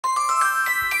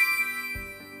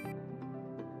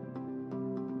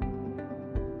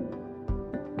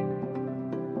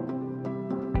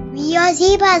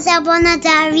ریاضی به زبان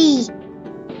دری.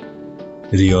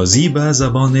 ریاضی به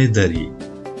زبان دری.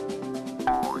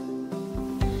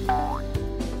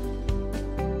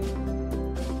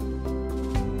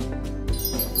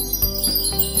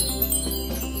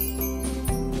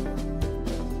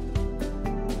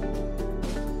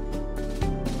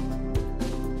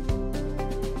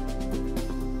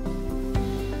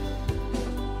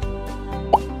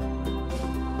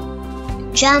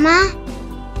 جمع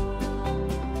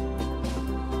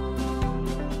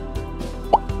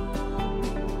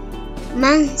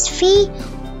منفی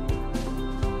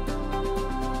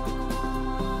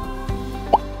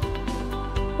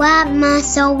و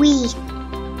مساوی.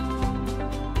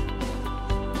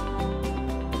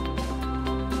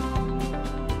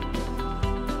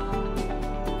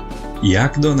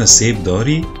 یک دانه سیب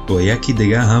داری و یکی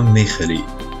دیگه هم میخری.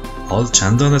 حال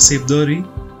چند دانه سیب داری؟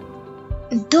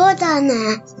 2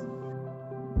 دانه.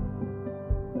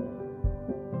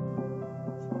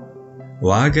 و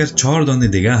اگر 4 دانه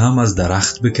دیگه هم از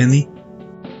درخت بکنی؟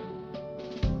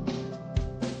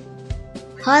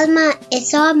 حال من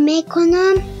حساب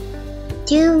میکنم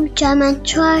 2 جمع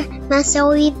 4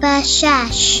 مساوی به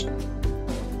 6.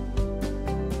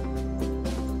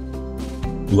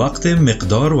 وقت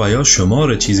مقدار و یا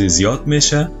شمار چیز زیاد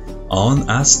میشه آن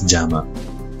است جمع.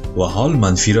 و حال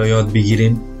منفی را یاد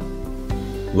بگیریم.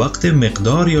 وقت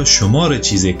مقدار یا شمار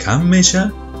چیز کم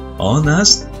میشه آن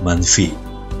است منفی.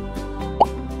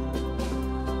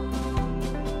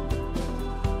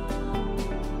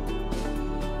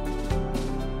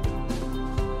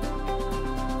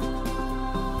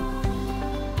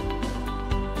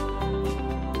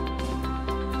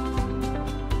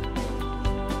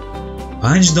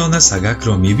 پنج دانه سگک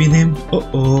را میبینیم.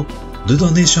 2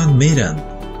 دانهشان میرن.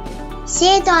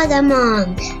 3 دانه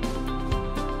ماند.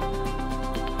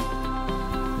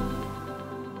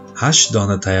 8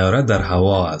 دانه طیاره در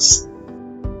هوا است.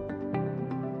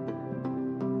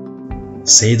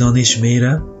 3 دانش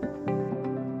میره.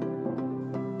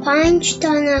 5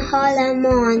 دانه حال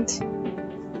ماند.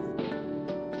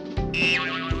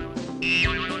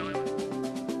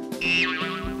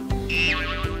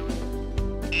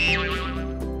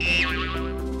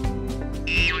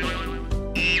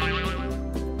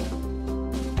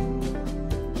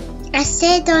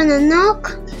 3 دانه ناک.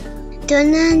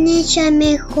 دانه نیچه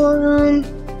میخورم.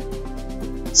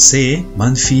 3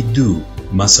 منفی 2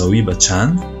 مساوی به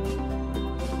چند؟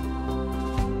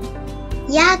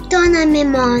 1 دانه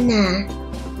میمانه.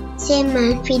 3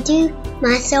 منفی 2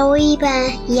 مساوی به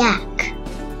 1.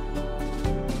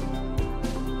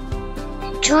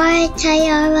 4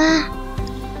 طیاره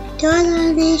 2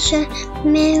 دانه‌ش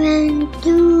میرن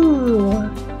دور.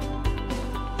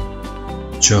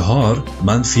 4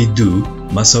 منفی 2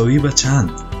 مساوی به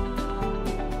چند؟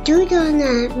 2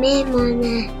 دانه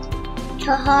میمانه.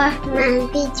 4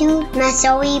 منفی 2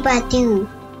 مساوی به 2.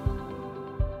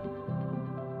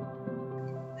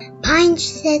 5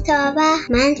 ستاره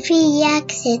منفی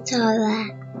 1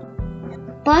 ستاره.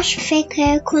 باش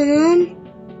فکر کنم.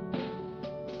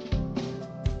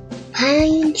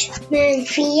 5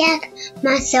 منفی 1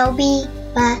 مساوی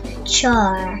به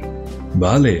 4.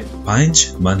 بله،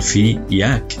 5 منفی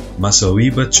 1 مساوی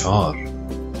به 4.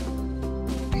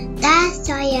 10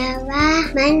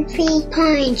 سیاره منفی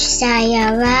 5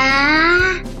 سیاره.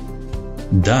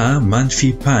 10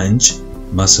 منفی 5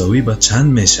 مساوی به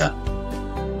چند میشه؟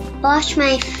 باش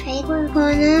من فکر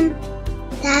کنم.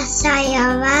 10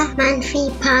 سیاره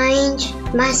منفی 5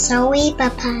 مساوی به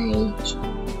 5.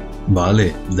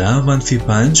 بله، 10 منفی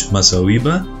 5 مساوی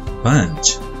به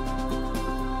 5.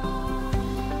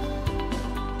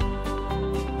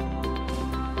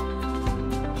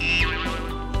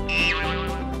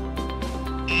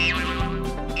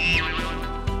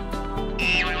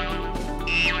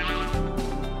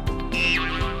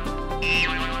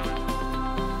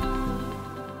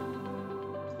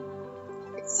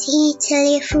 سی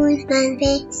تلفن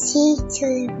منفی 30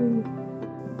 تلفن.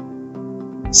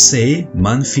 3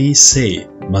 منفی 3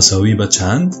 مساوی به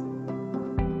چند؟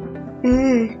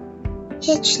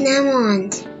 هیچ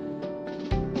نماند.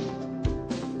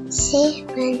 3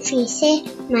 منفی 3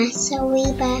 مساوی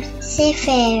به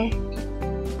 0.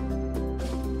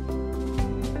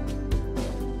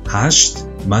 8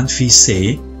 منفی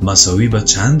 3 مساوی به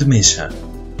چند میشه؟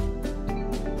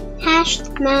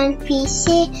 8 منفی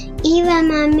 3 ای و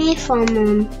من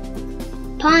میفهمم.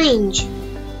 5.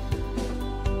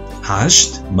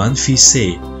 8 منفی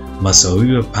 3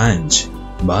 مساوی به 5.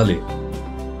 بله.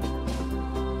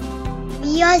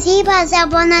 ریاضی به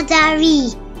زبان دری.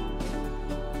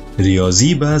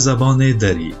 ریاضی به زبان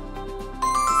دری.